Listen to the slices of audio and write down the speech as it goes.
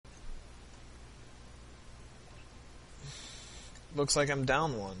Looks like I'm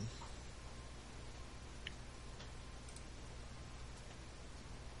down one.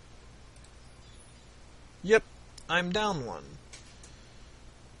 Yep, I'm down one.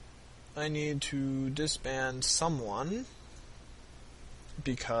 I need to disband someone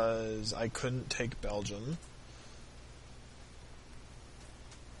because I couldn't take Belgium.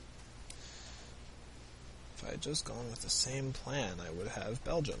 If I had just gone with the same plan, I would have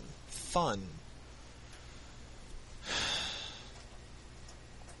Belgium. Fun.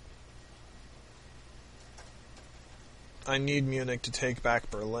 I need Munich to take back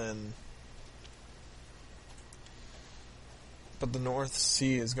Berlin. But the North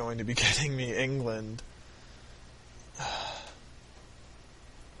Sea is going to be getting me England. I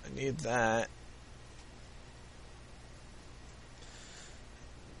need that.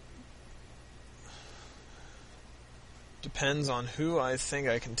 Depends on who I think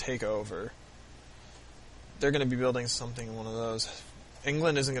I can take over. They're going to be building something in one of those.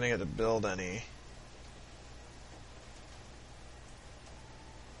 England isn't going to get to build any.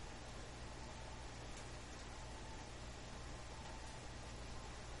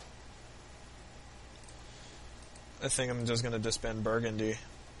 I think I'm just going to disband Burgundy.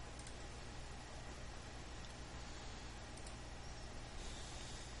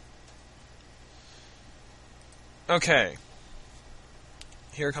 Okay.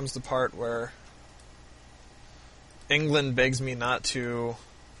 Here comes the part where England begs me not to...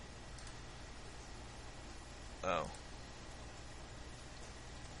 Oh.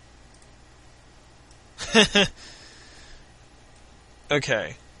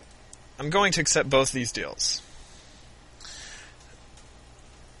 Okay. I'm going to accept both these deals.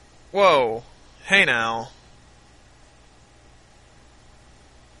 Whoa. Hey now.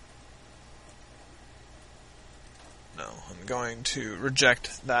 No, I'm going to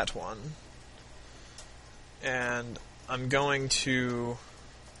reject that one. And I'm going to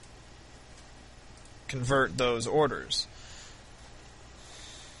convert those orders.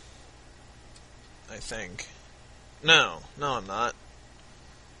 I think. No, I'm not.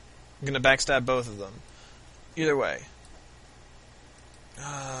 I'm going to backstab both of them. Either way.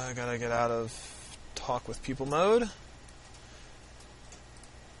 I gotta get out of talk with people mode.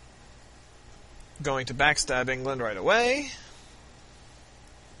 Going to backstab England right away.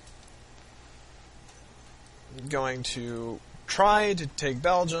 Going to try to take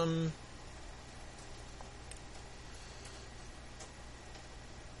Belgium.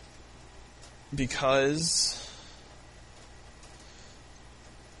 Because...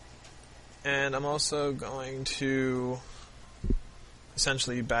 And I'm also going to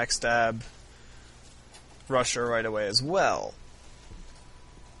essentially backstab Russia right away as well.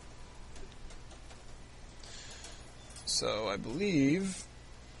 So I believe...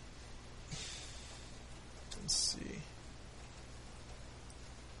 Let's see.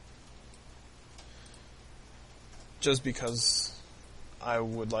 Just because I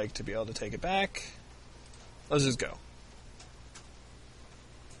would like to be able to take it back, let's just go.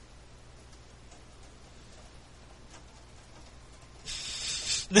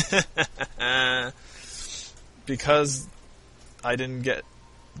 Because I didn't give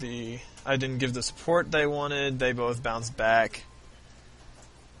the support they wanted, they both bounced back.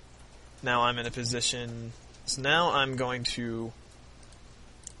 Now I'm in a position, so now I'm going to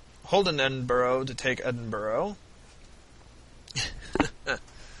hold in Edinburgh to take Edinburgh.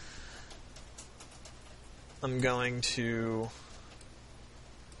 I'm going to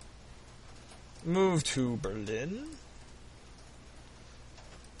move to Berlin.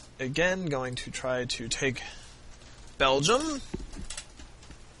 Again, going to try to take Belgium.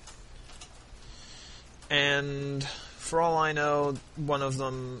 And for all I know, one of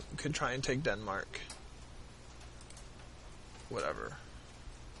them could try and take Denmark. Whatever.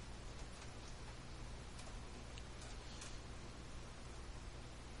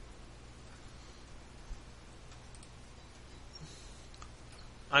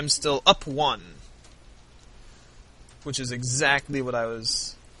 I'm still up one, which is exactly what I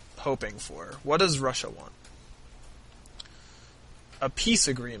was hoping for. What does Russia want? A peace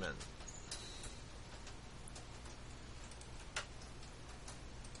agreement.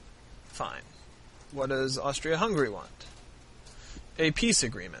 Fine. What does Austria-Hungary want? A peace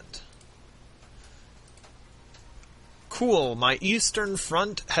agreement. Cool, my Eastern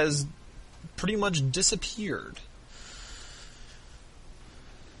Front has pretty much disappeared.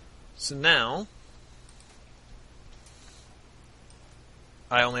 So now,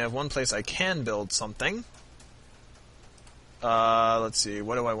 I only have one place I can build something. Let's see,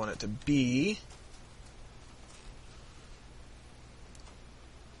 what do I want it to be?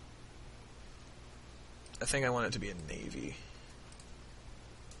 I think I want it to be a navy.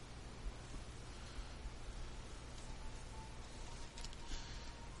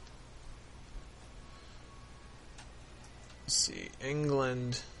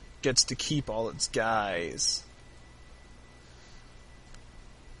 England gets to keep all its guys.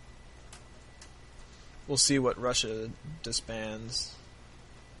 We'll see what Russia disbands.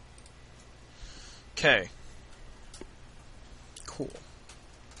 Okay. Cool.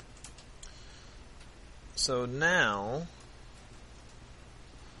 So now...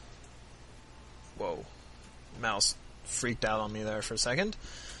 Whoa. Mouse freaked out on me there for a second.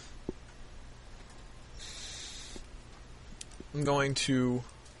 I'm going to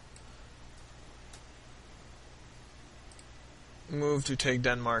move to take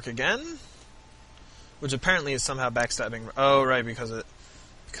Denmark again, which apparently is somehow backstabbing. Oh, right, because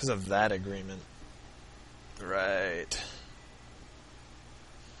of that agreement. Right.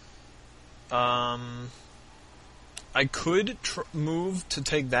 I could move to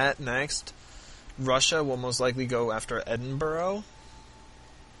take that next. Russia will most likely go after Edinburgh.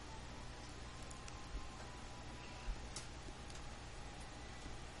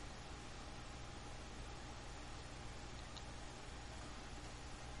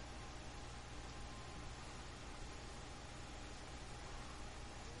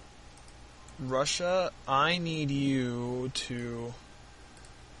 Russia, I need you to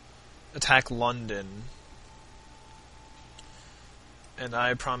attack London. And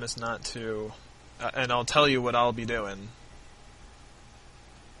I promise not to... and I'll tell you what I'll be doing.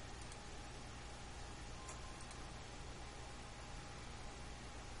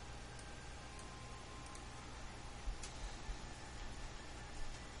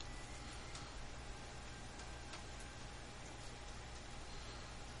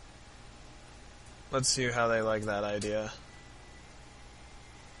 Let's see how they like that idea.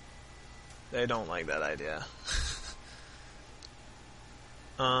 They don't like that idea.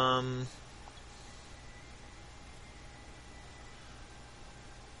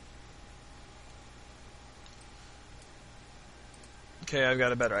 Okay, I've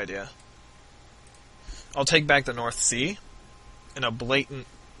got a better idea. I'll take back the North Sea in a blatant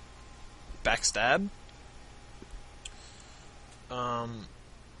backstab. Let's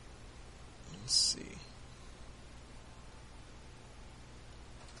see.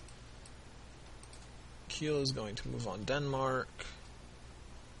 Kiel is going to move on Denmark.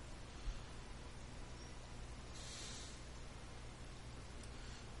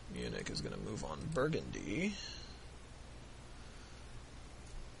 Munich is going to move on Burgundy.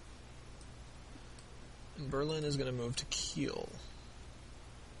 And Berlin is going to move to Kiel.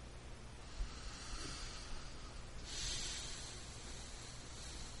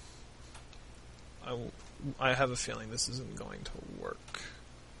 I have a feeling this isn't going to work.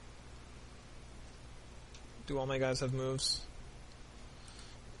 Do all my guys have moves?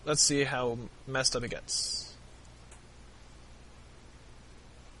 Let's see how messed up it gets.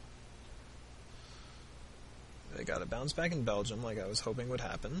 They got a bounce back in Belgium like I was hoping would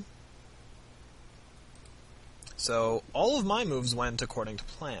happen. So all of my moves went according to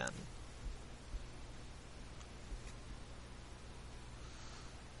plan.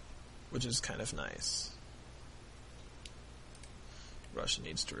 Which is kind of nice. Russia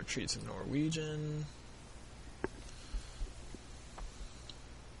needs to retreat to Norwegian.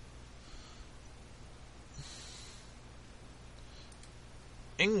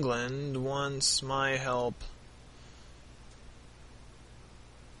 England wants my help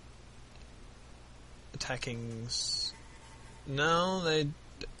attacking... No, they...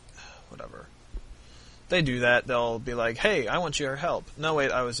 Whatever. They do that, they'll be like, hey, I want your help. No,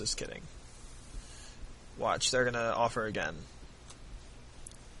 wait, I was just kidding. Watch, they're gonna offer again.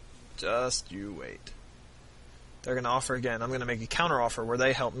 Just you wait. They're gonna offer again. I'm gonna make a counter-offer where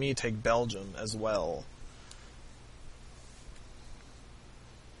they help me take Belgium as well.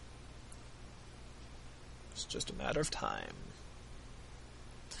 It's just a matter of time.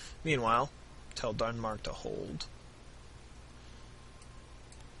 Meanwhile, tell Denmark to hold.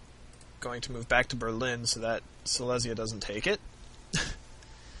 Going to move back to Berlin so that Silesia doesn't take it.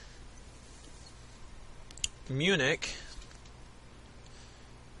 Munich.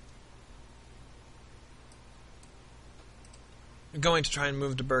 Going to try and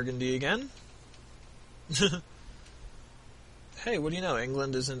move to Burgundy again. Hey, what do you know?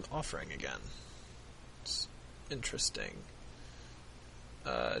 England isn't offering again. It's interesting.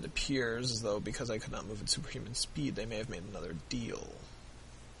 It appears as though because I could not move at superhuman speed, they may have made another deal.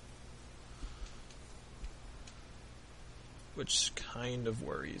 Which kind of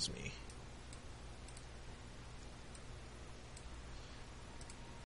worries me.